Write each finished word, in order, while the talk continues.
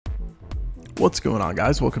What's going on,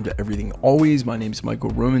 guys? Welcome to Everything Always. My name is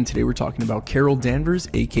Michael Roman. Today we're talking about Carol Danvers,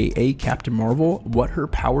 aka Captain Marvel, what her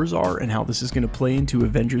powers are, and how this is going to play into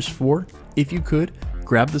Avengers 4. If you could,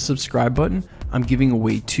 grab the subscribe button. I'm giving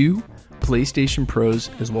away 2 PlayStation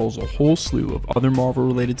Pros as well as a whole slew of other Marvel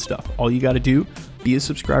related stuff. All you got to do, be a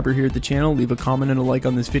subscriber here at the channel, leave a comment and a like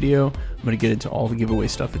on this video. I'm going to get into all the giveaway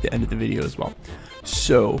stuff at the end of the video as well.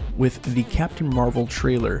 So with the Captain Marvel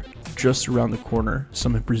trailer just around the corner,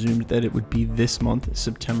 some have presumed that it would be this month,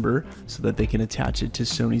 September, so that they can attach it to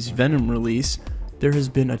Sony's Venom release. There has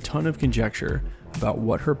been a ton of conjecture about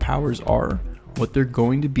what her powers are, what they're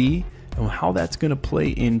going to be, and how that's going to play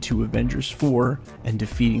into Avengers 4 and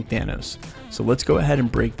defeating Thanos. So let's go ahead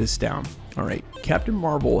and break this down. Alright, Captain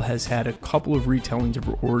Marvel has had a couple of retellings of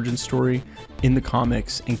her origin story in the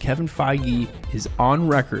comics, and Kevin Feige is on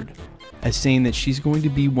record as saying that she's going to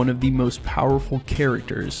be one of the most powerful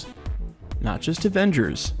characters, not just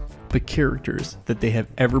Avengers, but characters that they have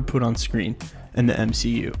ever put on screen in the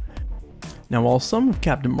MCU. Now, while some of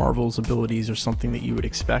Captain Marvel's abilities are something that you would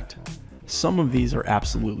expect, some of these are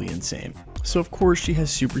absolutely insane. So of course she has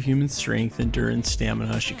superhuman strength, endurance,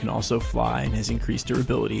 stamina. She can also fly and has increased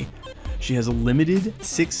durability. She has a limited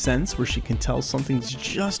sixth sense where she can tell something's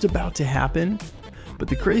just about to happen. But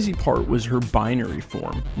the crazy part was her binary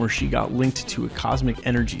form, where she got linked to a cosmic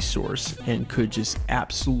energy source and could just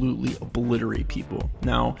absolutely obliterate people.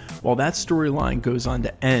 Now, while that storyline goes on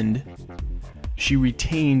to end, she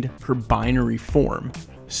retained her binary form.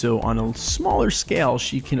 So on a smaller scale,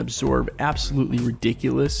 she can absorb absolutely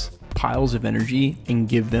ridiculous piles of energy and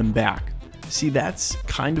give them back. See, that's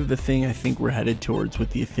kind of the thing I think we're headed towards with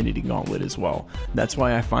the Infinity Gauntlet as well. That's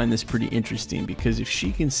why I find this pretty interesting, because if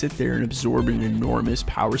she can sit there and absorb an enormous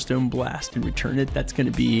Power Stone blast and return it, that's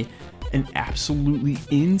going to be an absolutely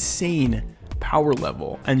insane power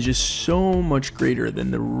level and just so much greater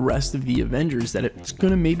than the rest of the Avengers that it's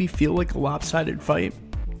going to maybe feel like a lopsided fight.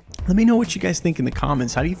 Let me know what you guys think in the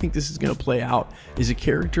comments. How do you think this is going to play out? Is a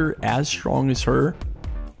character as strong as her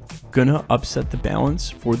gonna upset the balance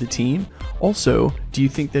for the team? Also, do you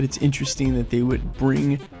think that it's interesting that they would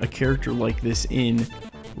bring a character like this in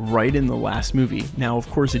right in the last movie? Now, of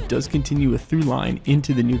course, it does continue a through line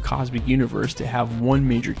into the new cosmic universe to have one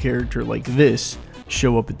major character like this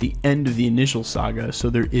show up at the end of the initial saga, so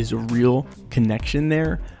there is a real connection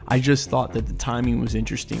there. I just thought that the timing was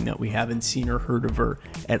interesting, that we haven't seen or heard of her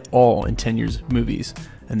at all in 10 years of movies,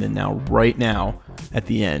 and then now, right now, at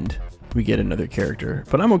the end, we get another character.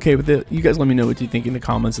 But I'm okay with it. You guys let me know what you think in the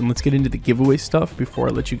comments, and let's get into the giveaway stuff before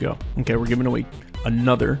I let you go. Okay, we're giving away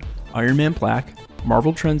another Iron Man plaque,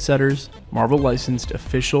 Marvel Trendsetters, Marvel licensed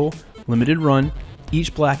official limited run.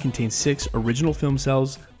 Each plaque contains 6 original film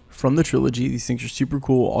cells from the trilogy. These things are super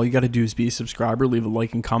cool. All you got to do is be a subscriber, leave a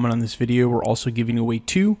like and comment on this video. We're also giving away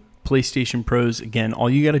 2 PlayStation Pros. Again, all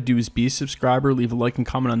you got to do is be a subscriber, leave a like and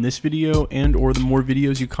comment on this video, and or the more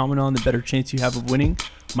videos you comment on, the better chance you have of winning.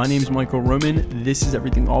 My name is Michael Roman. This is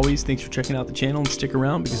Everything Always. Thanks for checking out the channel, and stick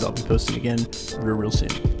around because I'll be posting again real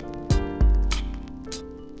soon.